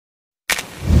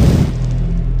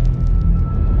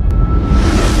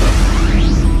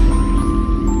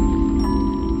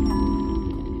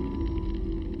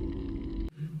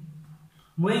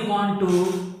on to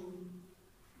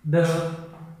the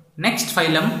next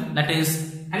phylum, that is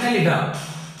Annelida.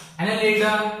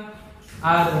 Annelida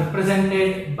are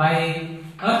represented by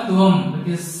earthworm, which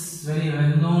is very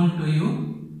well known to you.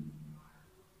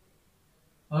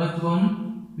 Earthworm,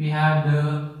 we have the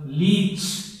leech,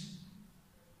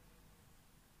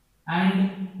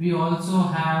 and we also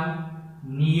have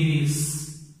Nereis.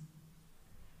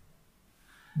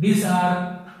 These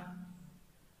are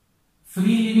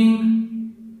free living.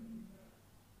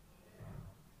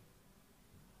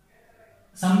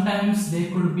 Sometimes they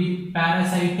could be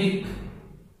parasitic.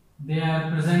 They are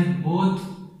present both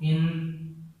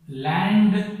in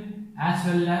land as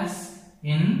well as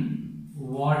in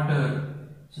water.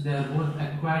 So they are both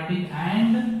aquatic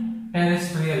and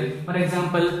terrestrial. For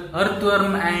example,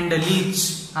 earthworm and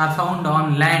leech are found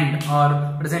on land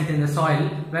or present in the soil,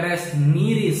 whereas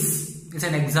Nereis is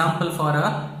an example for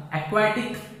a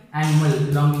aquatic animal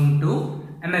belonging to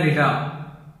Annelida.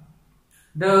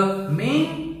 The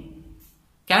main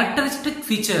characteristic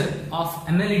feature of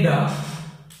Annelida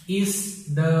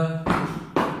is the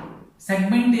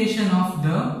segmentation of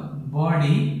the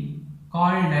body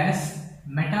called as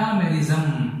metamerism.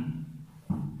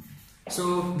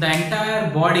 So the entire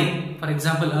body, for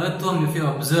example earthworm, if you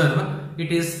observe,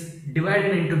 it is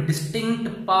divided into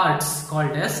distinct parts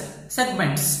called as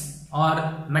segments or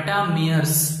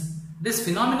metameres. This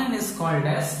phenomenon is called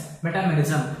as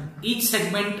metamerism. Each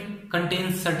segment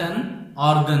contains certain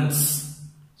organs.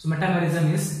 So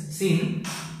metamerism is seen.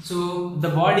 So the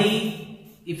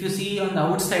body, if you see on the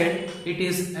outside,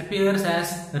 it appears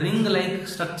as ring-like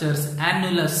structures,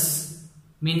 annulus,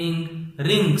 meaning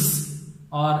rings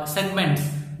or segments.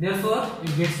 Therefore,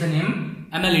 it gets the name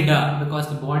Annelida because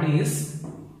the body is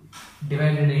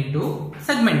divided into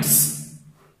segments.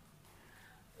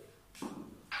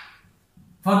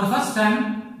 For the first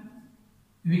time,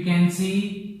 we can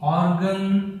see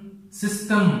organ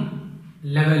system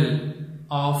level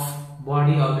of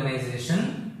body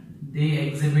organization. They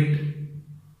exhibit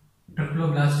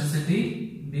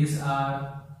triploblasticity. These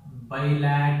are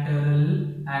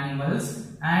bilateral animals,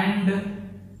 and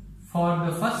for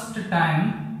the first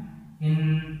time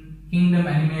in kingdom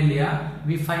Animalia,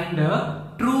 we find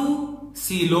a true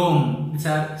coelom, which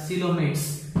are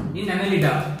coelomates. In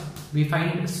Annelida, we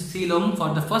find coelom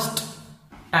for the first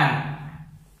time.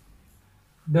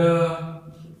 There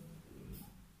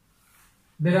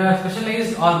are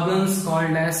specialized organs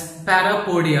called as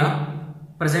parapodia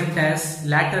present as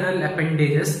lateral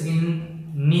appendages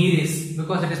in Nereis.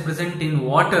 Because it is present in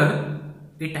water,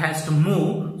 it has to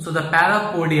move, so the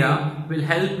parapodia will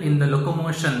help in the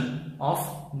locomotion of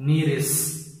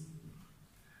Nereis.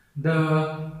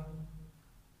 The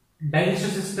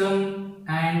digestive system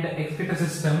and excretory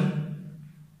system,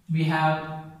 we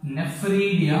have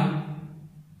nephridia,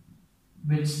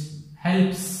 which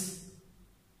helps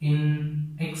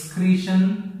in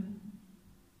excretion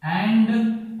and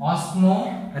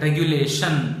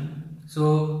osmoregulation.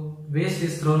 So waste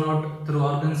is thrown out through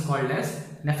organs called as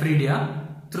nephridia.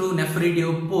 Through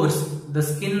nephriospores, the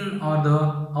skin or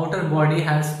the outer body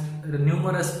has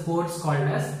numerous pores called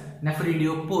as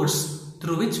nephriospores,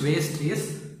 through which waste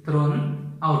is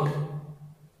thrown out.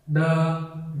 The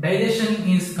digestion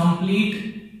is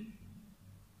complete,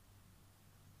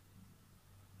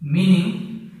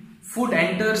 meaning food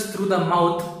enters through the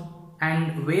mouth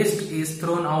and waste is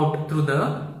thrown out through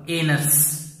the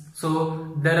anus.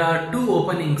 So there are two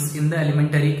openings in the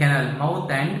alimentary canal, mouth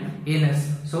and anus.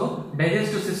 So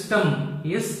digestive system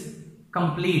is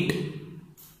complete,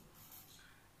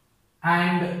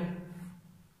 and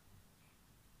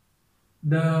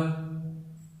the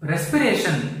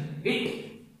respiration,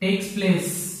 it takes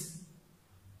place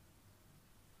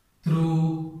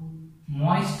through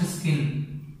moist skin.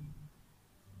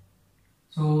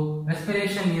 So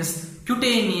respiration is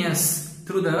cutaneous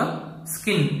through the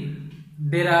skin.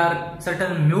 There are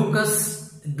certain mucus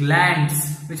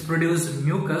glands which produce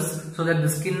mucus so that the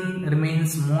skin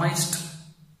remains moist,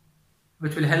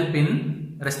 which will help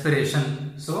in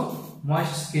respiration. So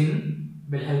moist skin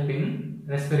will help in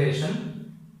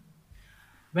respiration.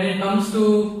 When it comes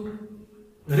to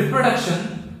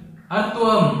reproduction,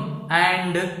 earthworm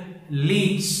and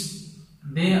leech,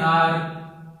 they are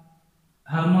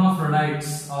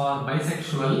hermaphrodites or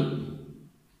bisexual,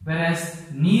 whereas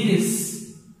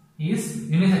Nereis is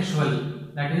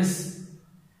unisexual, that is,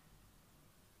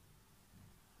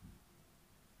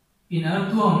 in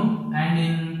earthworm and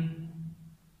in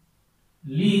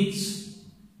leech,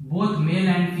 both male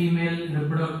and female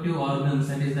reproductive organs,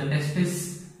 that is the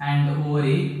testis and the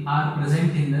ovary, are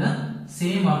present in the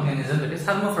same organism, that is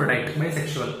hermaphrodite,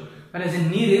 bisexual. Whereas in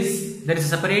Nereis, there is a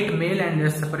separate male and there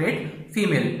is a separate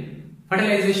female.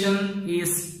 Fertilization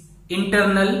is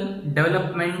internal,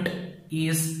 development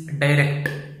is direct.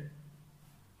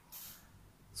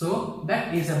 So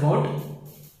that is about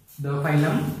the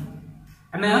phylum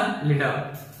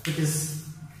Annelida, which is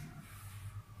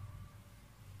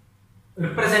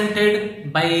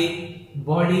represented by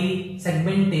body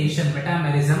segmentation,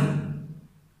 metamerism,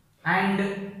 and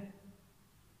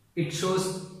it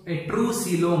shows a true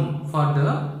coelom for the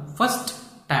first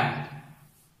time.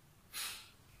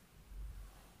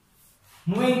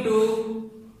 Moving to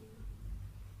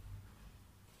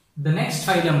the next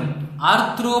phylum,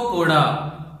 Arthropoda.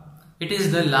 It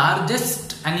is the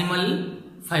largest animal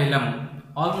phylum.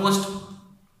 Almost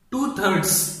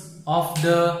 2/3 of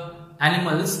the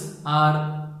animals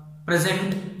are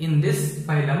present in this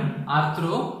phylum,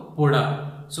 Arthropoda.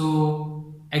 So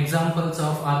examples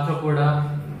of Arthropoda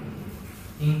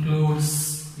includes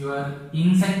your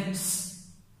insects.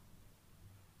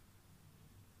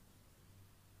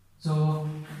 So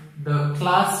the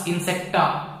class Insecta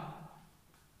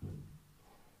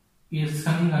is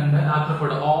coming under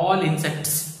Arthropoda. All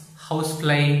insects,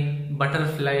 housefly,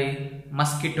 butterfly,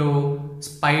 mosquito,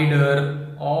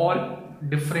 spider, all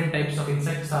different types of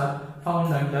insects are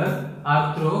found under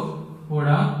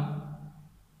Arthropoda.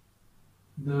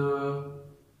 The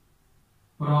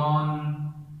prawn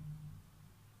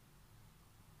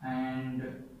and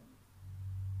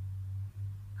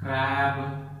crab,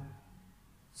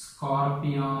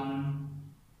 scorpion,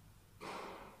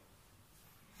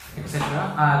 etc.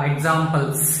 are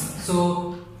examples. So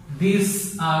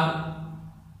these are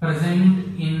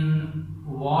present in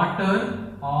water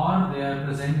or they are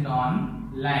present on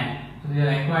land. So they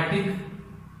are aquatic,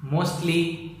 mostly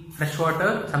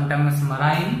freshwater, sometimes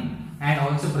marine, and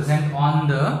also present on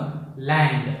the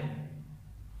land.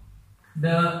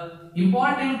 The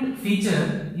important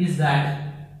feature is that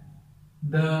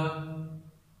the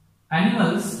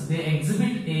animals, they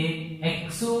exhibit a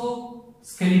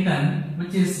exoskeleton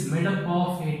which is made up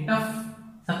of a tough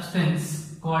substance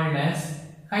called as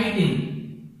chitin.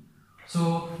 So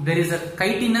there is a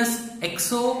chitinous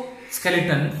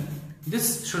exoskeleton. This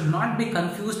should not be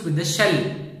confused with the shell.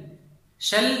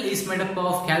 Shell is made up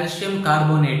of calcium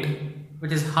carbonate,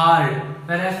 which is hard,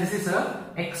 whereas this is a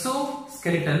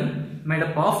exoskeleton made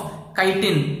up of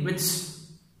chitin, which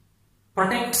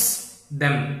protects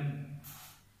them.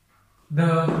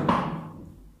 The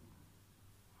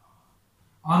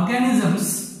organisms,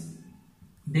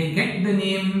 they get the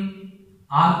name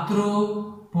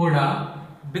Arthropoda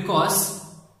because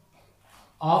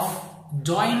of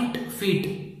joint feet.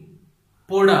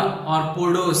 Poda or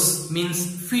podos means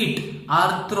feet,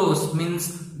 arthros means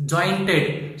jointed.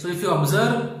 So if you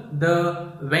observe the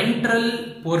ventral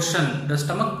portion, the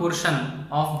stomach portion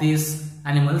of these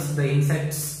animals, the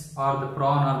insects or the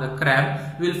prawn or the crab,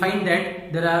 you will find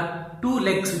that there are two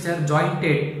legs which are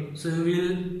jointed. So you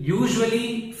will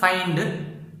usually find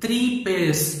 3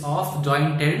 pairs of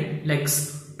jointed legs,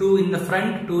 2 in the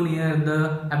front, 2 near the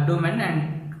abdomen and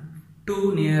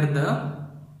 2 near the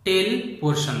tail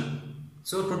portion.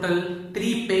 So total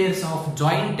 3 pairs of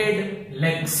jointed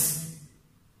legs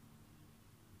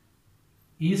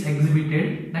is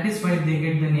exhibited. That is why they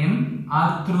get the name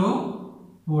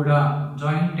Arthropoda,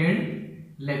 jointed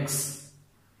legs.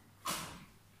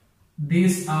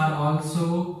 These are also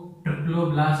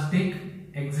triploblastic,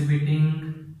 exhibiting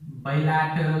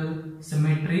bilateral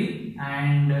symmetry,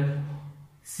 and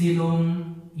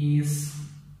coelom is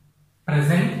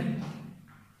present.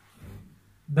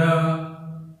 The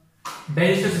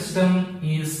digestive system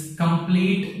is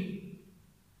complete.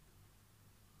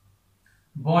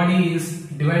 Body is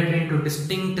divided into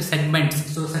distinct segments.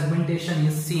 So segmentation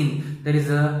is seen. There is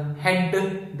a head,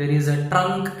 there is a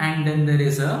trunk, and then there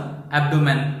is a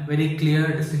abdomen. Very clear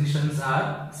distinctions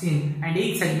are seen. And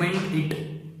each segment, it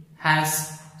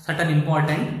has certain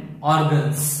important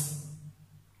organs.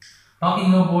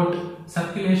 Talking about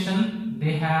circulation,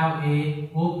 they have a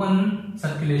open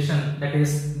circulation, that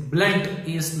is, blood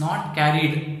is not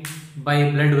carried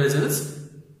by blood vessels.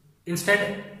 Instead,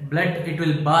 blood, it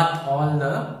will bath all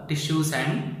the tissues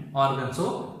and organs.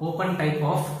 So open type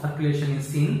of circulation is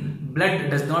seen. Blood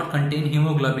does not contain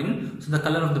hemoglobin, so the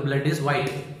color of the blood is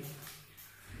white.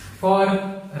 For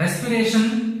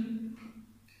respiration,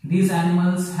 these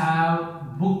animals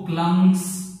have book lungs,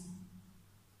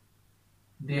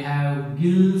 they have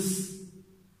gills,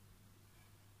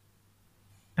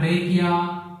 trachea.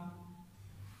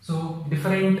 So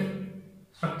different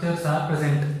structures are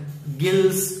present.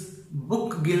 Gills,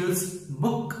 book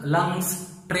lungs,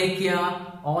 trachea,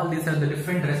 all these are the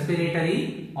different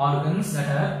respiratory organs that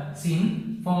are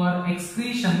seen. For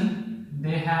excretion,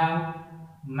 they have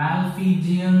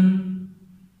malphigian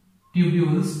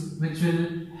tubules which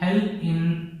will help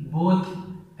in both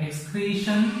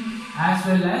excretion as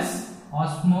well as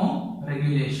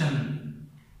osmoregulation.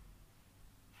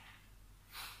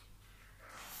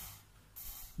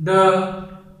 The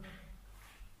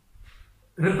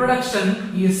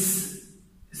reproduction is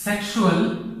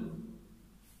sexual,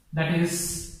 that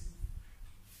is,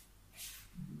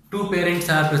 two parents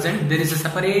are present. There is a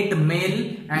separate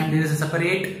male and there is a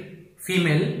separate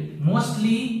female.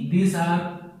 Mostly these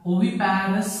are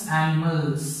oviparous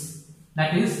animals,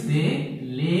 that is, they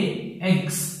lay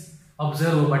eggs.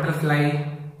 Observe a butterfly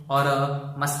or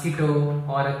a mosquito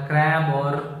or a crab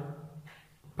or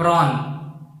prawn.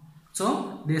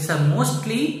 So these are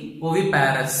mostly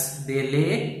oviparous. They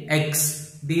lay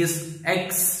eggs. These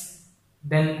eggs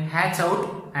then hatch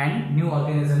out and new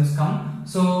organisms come.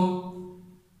 So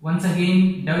once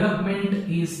again, development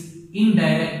is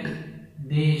indirect.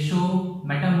 They show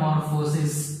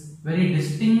metamorphosis. Very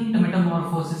distinct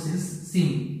metamorphosis is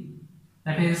seen.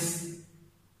 That is,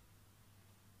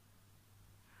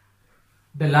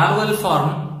 the larval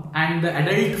form and the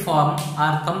adult form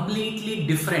are completely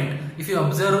different. If you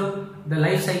observe the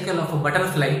life cycle of a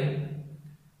butterfly,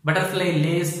 butterfly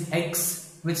lays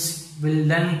eggs which will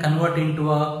then convert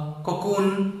into a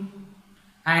cocoon,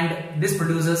 and this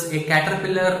produces a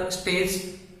caterpillar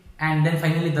stage and then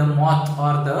finally the moth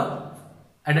or the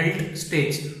adult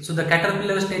stage. So the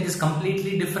caterpillar stage is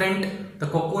completely different, the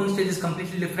cocoon stage is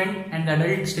completely different, and the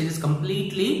adult stage is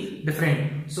completely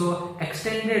different. So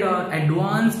extended or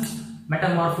advanced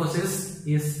metamorphosis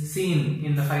is seen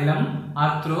in the phylum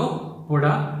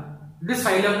Arthropoda. This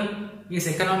phylum is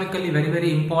economically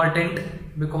very important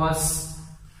because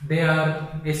they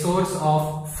are a source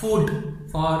of food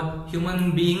for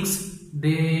human beings.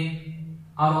 They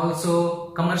are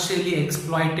also commercially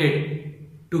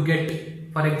exploited to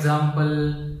get, for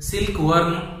example,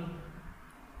 silkworm.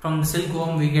 From the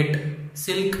silkworm we get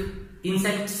silk.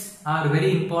 Insects are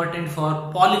very important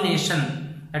for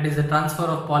pollination, that is the transfer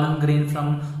of pollen grain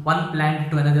from one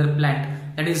plant to another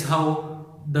plant. That is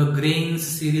how the grains,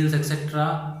 cereals,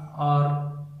 etc.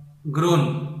 are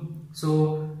grown.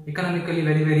 So economically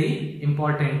very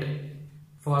important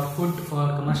for food, for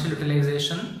commercial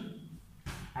utilization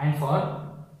and for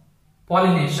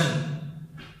pollination.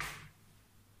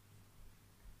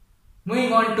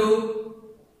 Moving on to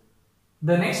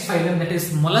the next phylum, that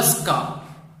is Mollusca.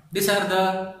 These are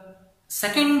the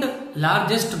second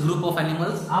largest group of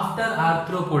animals after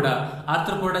Arthropoda.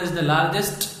 Arthropoda is the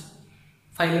largest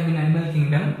phylum in animal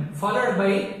kingdom, followed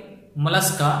by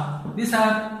Mollusca. These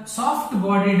are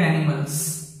soft-bodied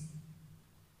animals.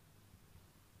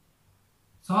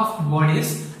 Soft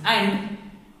bodies, and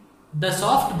the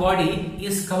soft body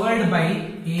is covered by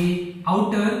a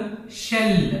outer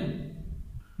shell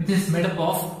which is made up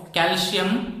of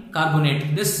calcium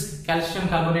carbonate. This calcium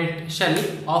carbonate shell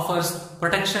offers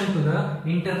protection to the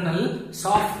internal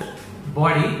soft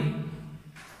body.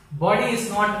 Body is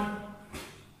not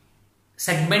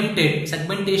segmented.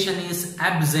 Segmentation is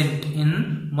absent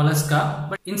in Mollusca,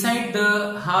 but inside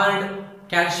the hard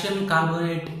calcium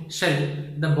carbonate shell,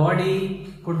 the body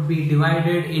could be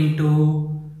divided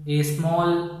into a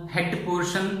small head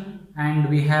portion, and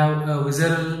we have a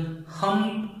visceral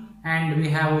hump, and we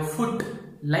have a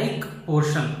foot-like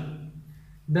portion.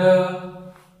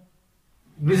 The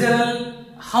visceral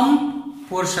hump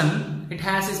portion, it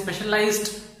has a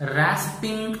specialized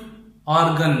rasping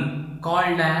organ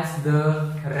called as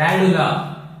the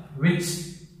radula, which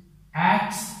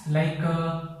acts like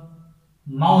a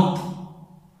mouth.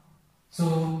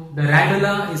 So the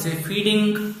radula is a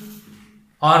feeding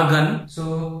organ,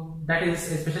 so that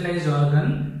is a specialized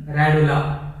organ,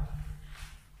 radula.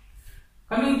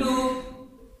 Coming to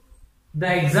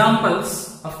the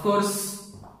examples, of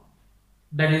course,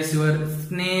 that is your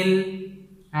snail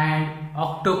and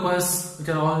octopus, which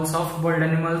are all soft-boiled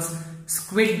animals,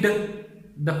 squid,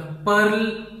 the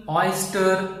pearl,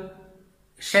 oyster,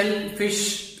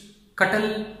 shellfish,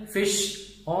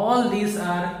 cuttlefish, all these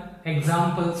are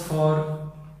examples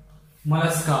for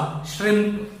mollusca.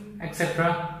 Shrimp,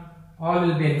 etc. all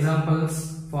will be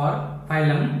examples for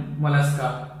phylum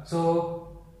Mollusca.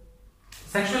 So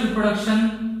sexual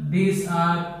reproduction, these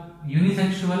are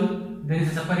unisexual. There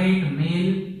is a separate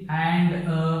male and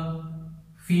a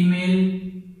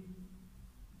female,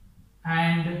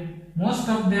 and most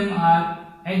of them are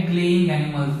egg laying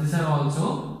animals. These are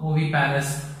also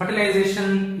oviparous.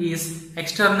 Fertilization is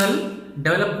external,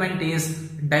 development is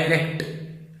direct.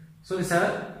 So these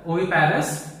are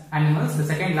oviparous animals, the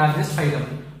second largest phylum.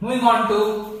 Moving on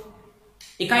to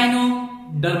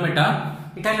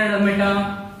Echinodermata.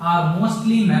 Echinodermata are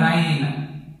mostly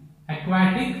marine,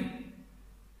 aquatic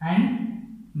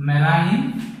and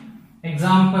marine.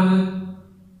 Example,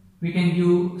 we can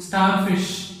give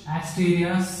starfish,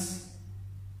 Asterias,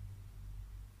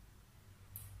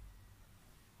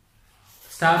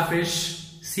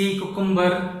 starfish, sea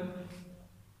cucumber,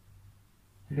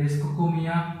 it is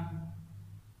Cucumia,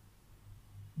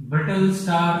 brittle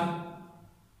star,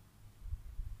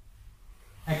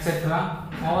 etc.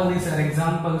 All these are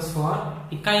examples for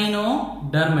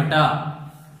Echinodermata.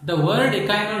 The word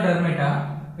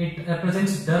Echinodermata, it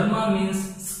represents derma means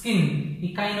skin,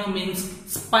 echino means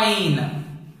spine.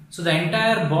 So the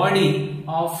entire body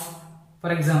of,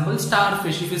 for example,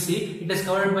 starfish, if you see, it is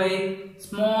covered by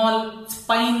small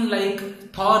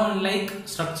spine-like, thorn-like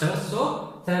structures.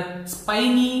 So they are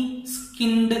spiny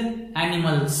skinned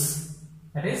animals.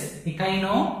 That is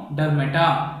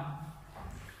Echinodermata.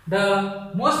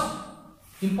 The most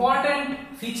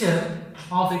important feature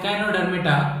of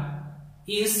Echinodermata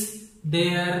is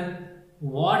their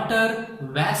water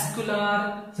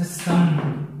vascular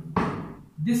system.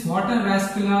 This water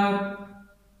vascular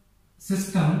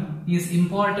system is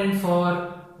important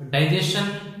for digestion,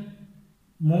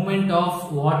 movement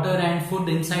of water and food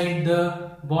inside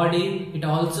the body. It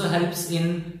also helps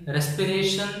in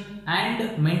respiration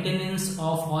and maintenance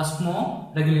of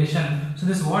osmoregulation. So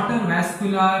this water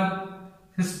vascular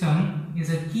system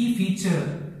is a key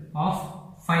feature of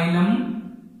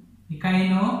phylum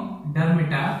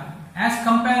Echinodermata. As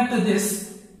compared to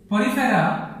this,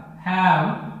 Porifera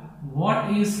have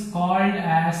what is called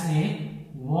as a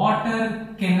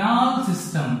water canal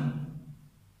system,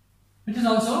 which is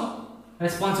also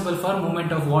responsible for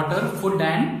movement of water, food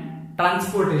and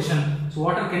transportation. So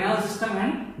water canal system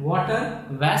and water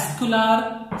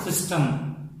vascular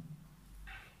system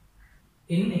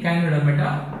in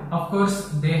Echinodermata. Of course,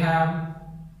 they have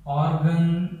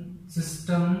organ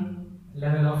system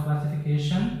level of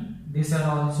classification. These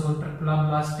are also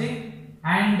triploblastic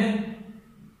and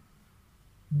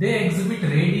they exhibit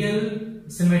radial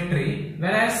symmetry,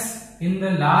 whereas in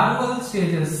the larval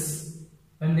stages,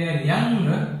 when they are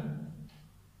young,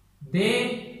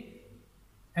 they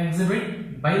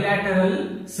exhibit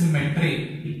bilateral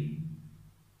symmetry.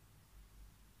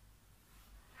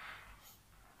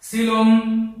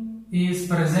 Coelom is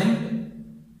present,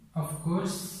 of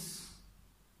course.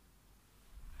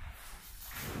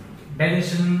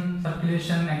 Digestion,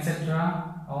 circulation,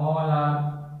 etc. all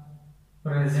are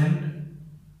present.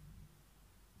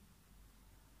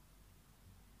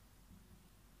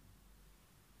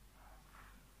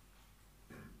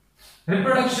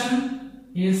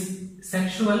 Reproduction is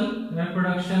sexual.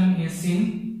 Reproduction is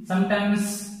seen.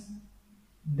 Sometimes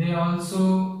they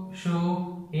also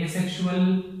show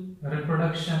asexual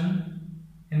reproduction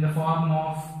in the form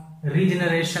of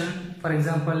regeneration. For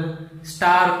example,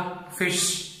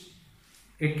 starfish,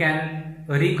 it can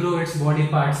regrow its body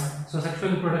parts. So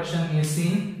sexual reproduction is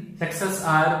seen. Sexes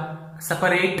are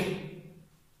separate.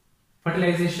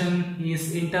 Fertilization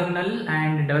is internal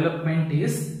and development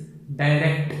is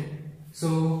direct.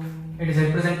 So it is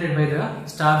represented by the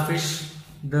starfish,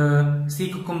 the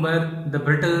sea cucumber, the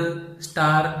brittle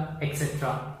star,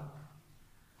 etc.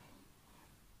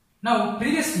 Now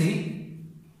previously,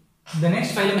 the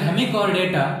next phylum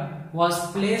Hemichordata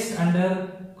was placed under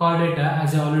Chordata,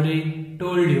 as I already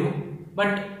told you,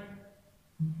 but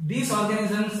these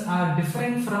organisms are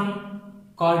different from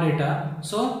Chordata,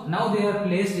 so now they are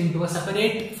placed into a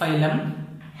separate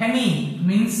phylum. Hemi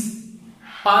means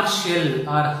partial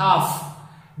or half.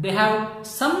 They have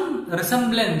some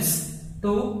resemblance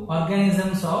to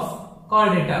organisms of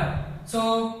Chordata.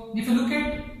 So if you look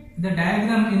at the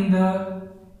diagram in the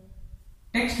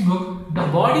textbook, the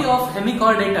body of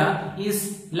Hemichordata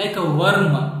is like a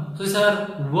worm. So these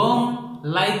are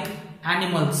worm-like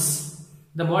animals.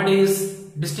 The body is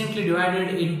distinctly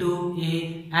divided into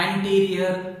a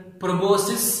anterior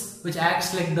proboscis, which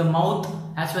acts like the mouth,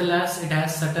 as well as it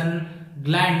has certain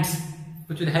glands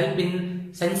which will help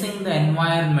in sensing the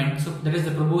environment. So that is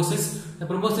the proboscis. The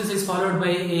proboscis is followed by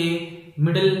a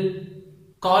middle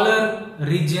collar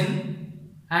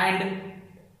region, and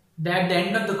at the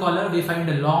end of the collar we find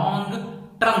a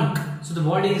long trunk. So the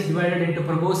body is divided into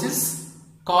proboscis,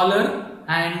 collar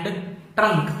and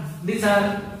trunk. These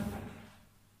are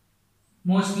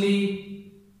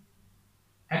mostly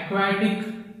aquatic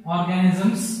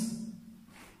organisms,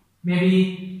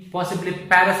 maybe possibly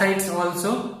parasites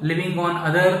also, living on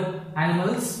other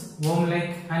animals,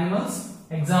 worm-like animals.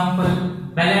 Example,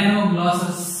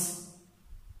 Balanoglossus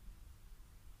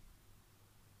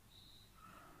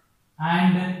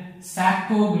and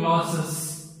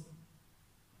Saccoglossus.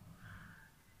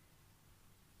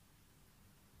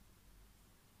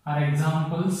 Are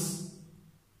examples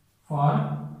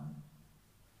for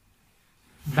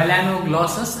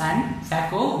Balanoglossus and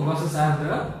Saccoglossus are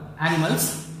the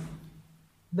animals.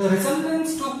 The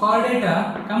resemblance to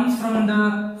chordata comes from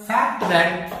the fact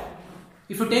that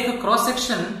if you take a cross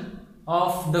section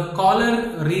of the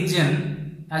collar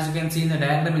region, as you can see in the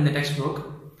diagram in the textbook,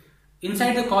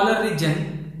 inside the collar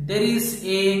region there is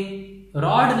a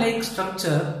rod-like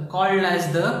structure called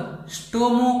as the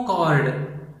stomochord,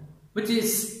 which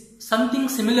is something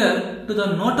similar to the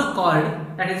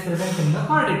notochord that is present in the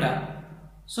chordata.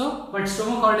 So, but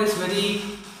stomochord is very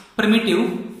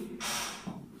primitive.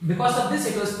 Because of this,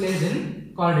 it was placed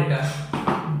in chordata.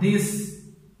 These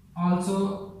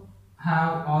also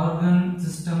have organ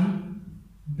system.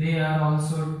 They are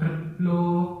also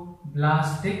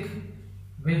triploblastic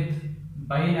with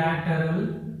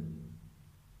bilateral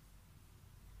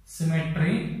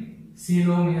symmetry.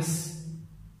 Coelom is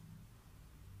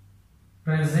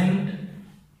present.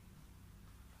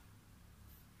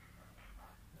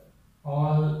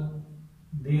 All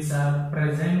these are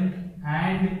present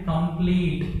and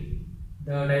complete.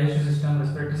 The digestive system,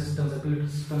 respiratory system, circulatory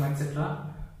system,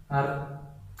 etc. are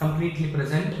completely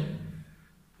present.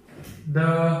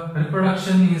 The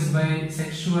reproduction is by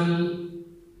sexual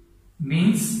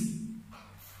means.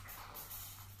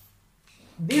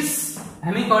 These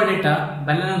hemichordata,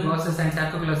 Balanoglossus and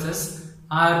Saccoglossus,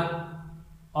 are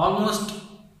almost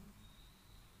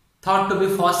thought to be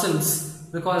fossils,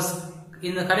 because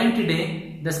in the current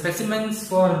day the specimens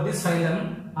for this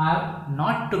phylum are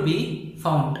not to be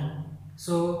found.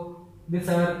 So these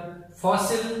are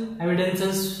fossil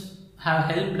evidences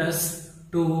have helped us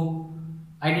to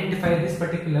identify this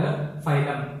particular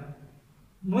phylum.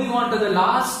 Moving on to the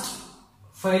last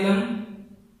phylum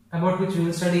about which we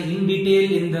will study in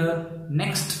detail in the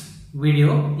next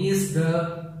video is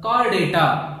the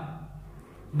chordata.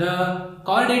 The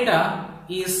chordata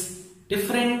is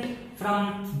different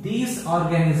from these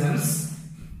organisms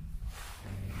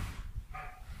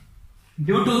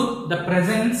due to the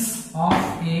presence of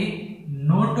a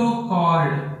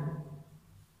notochord.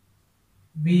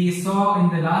 We saw in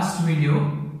the last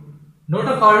video,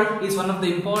 notochord is one of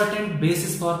the important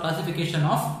basis for classification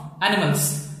of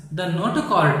animals. The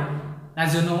notochord,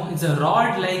 as you know, is a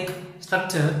rod-like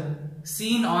structure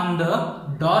seen on the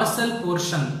dorsal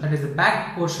portion, that is the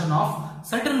back portion of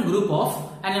certain group of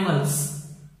animals.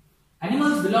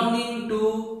 Animals belonging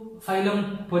to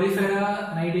phylum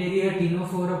Porifera, Cnidaria,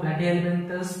 Ctenophora,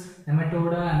 Platyhelminthes,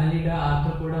 Nematoda, Annelida,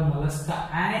 Arthropoda, Mollusca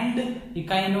and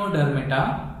Echinodermata.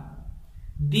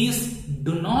 These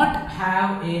do not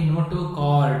have a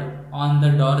notochord on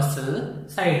the dorsal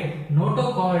side.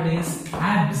 Notochord is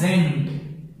absent.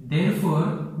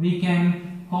 Therefore, we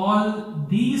can call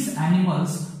these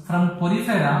animals from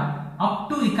Porifera up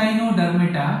to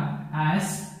Echinodermata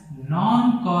as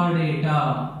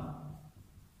non-chordata.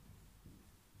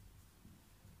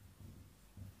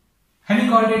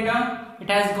 Hemichordata, it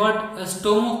has got a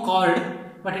stomochord,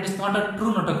 but it is not a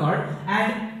true notochord.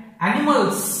 And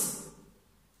animals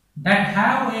that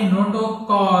have a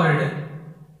notochord,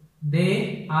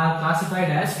 they are classified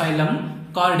as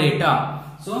phylum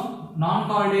Chordata. So,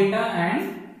 non-chordata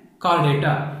and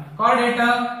chordata.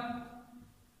 Chordata,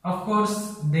 of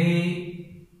course,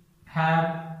 they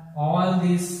have all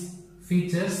these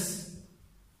features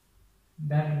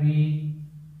that we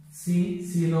see.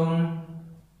 Coelom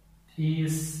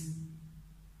is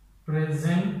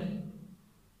present.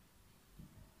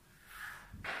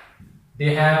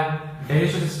 They have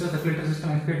digestive system, circulatory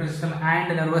system, excretory system and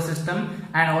the nervous system,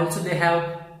 and also they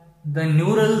have the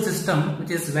neural system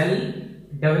which is well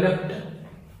developed.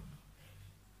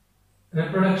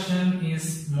 Reproduction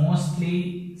is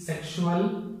mostly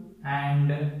sexual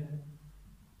and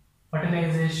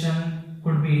fertilization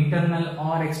could be internal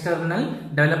or external.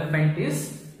 Development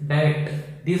is direct.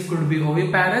 These could be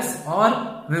oviparous or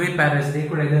viviparous. They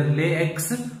could either lay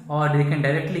eggs or they can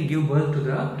directly give birth to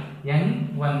the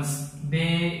young ones.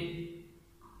 They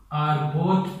are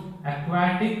both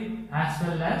aquatic as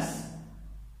well as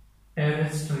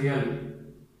terrestrial.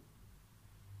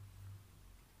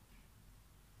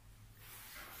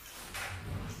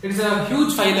 It is a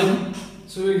huge phylum,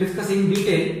 so we will discuss in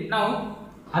detail. Now,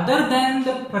 other than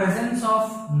the presence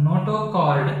of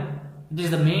notochord, which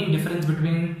is the main difference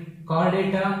between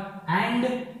chordata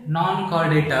and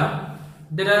non-chordata,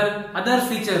 there are other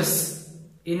features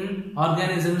in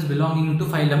organisms belonging to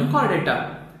phylum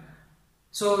Chordata.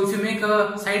 So if you make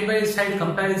a side-by-side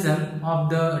comparison of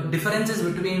the differences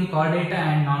between chordata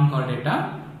and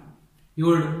non-chordata, you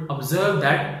would observe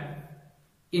that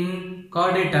in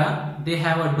chordata they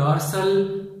have a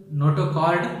dorsal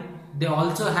notochord. They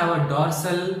also have a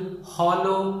dorsal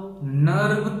hollow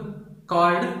nerve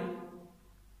cord.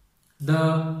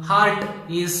 The heart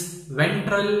is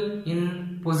ventral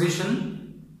in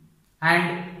position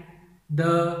and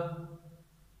the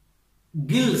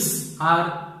gills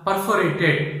are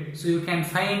perforated. So you can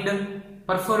find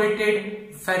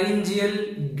perforated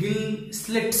pharyngeal gill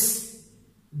slits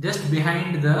just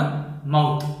behind the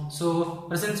mouth. So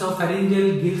presence of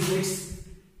pharyngeal gill slits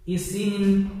is seen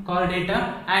in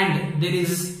chordata, and there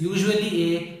is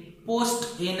usually a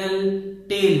post-anal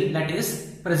tail that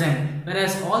is present,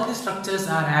 whereas all the structures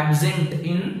are absent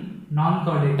in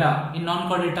non-chordata. In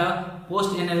non-chordata,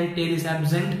 post-anal tail is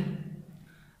absent,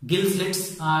 gill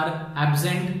slits are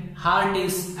absent, heart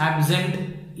is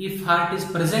absent. If heart is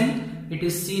present, it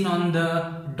is seen on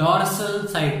the dorsal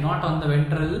side, not on the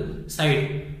ventral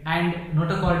side, and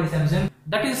notochord is absent.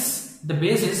 That is the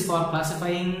basis for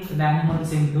classifying the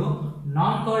animals into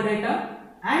non-chordata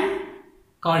and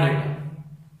chordata.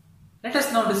 Let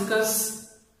us now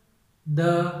discuss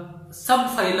the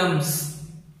subphylums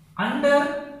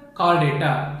under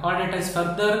chordata. Chordata is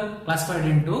further classified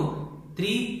into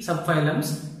 3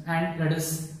 subphylums, and let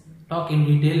us talk in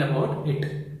detail about it.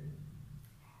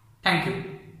 Thank you.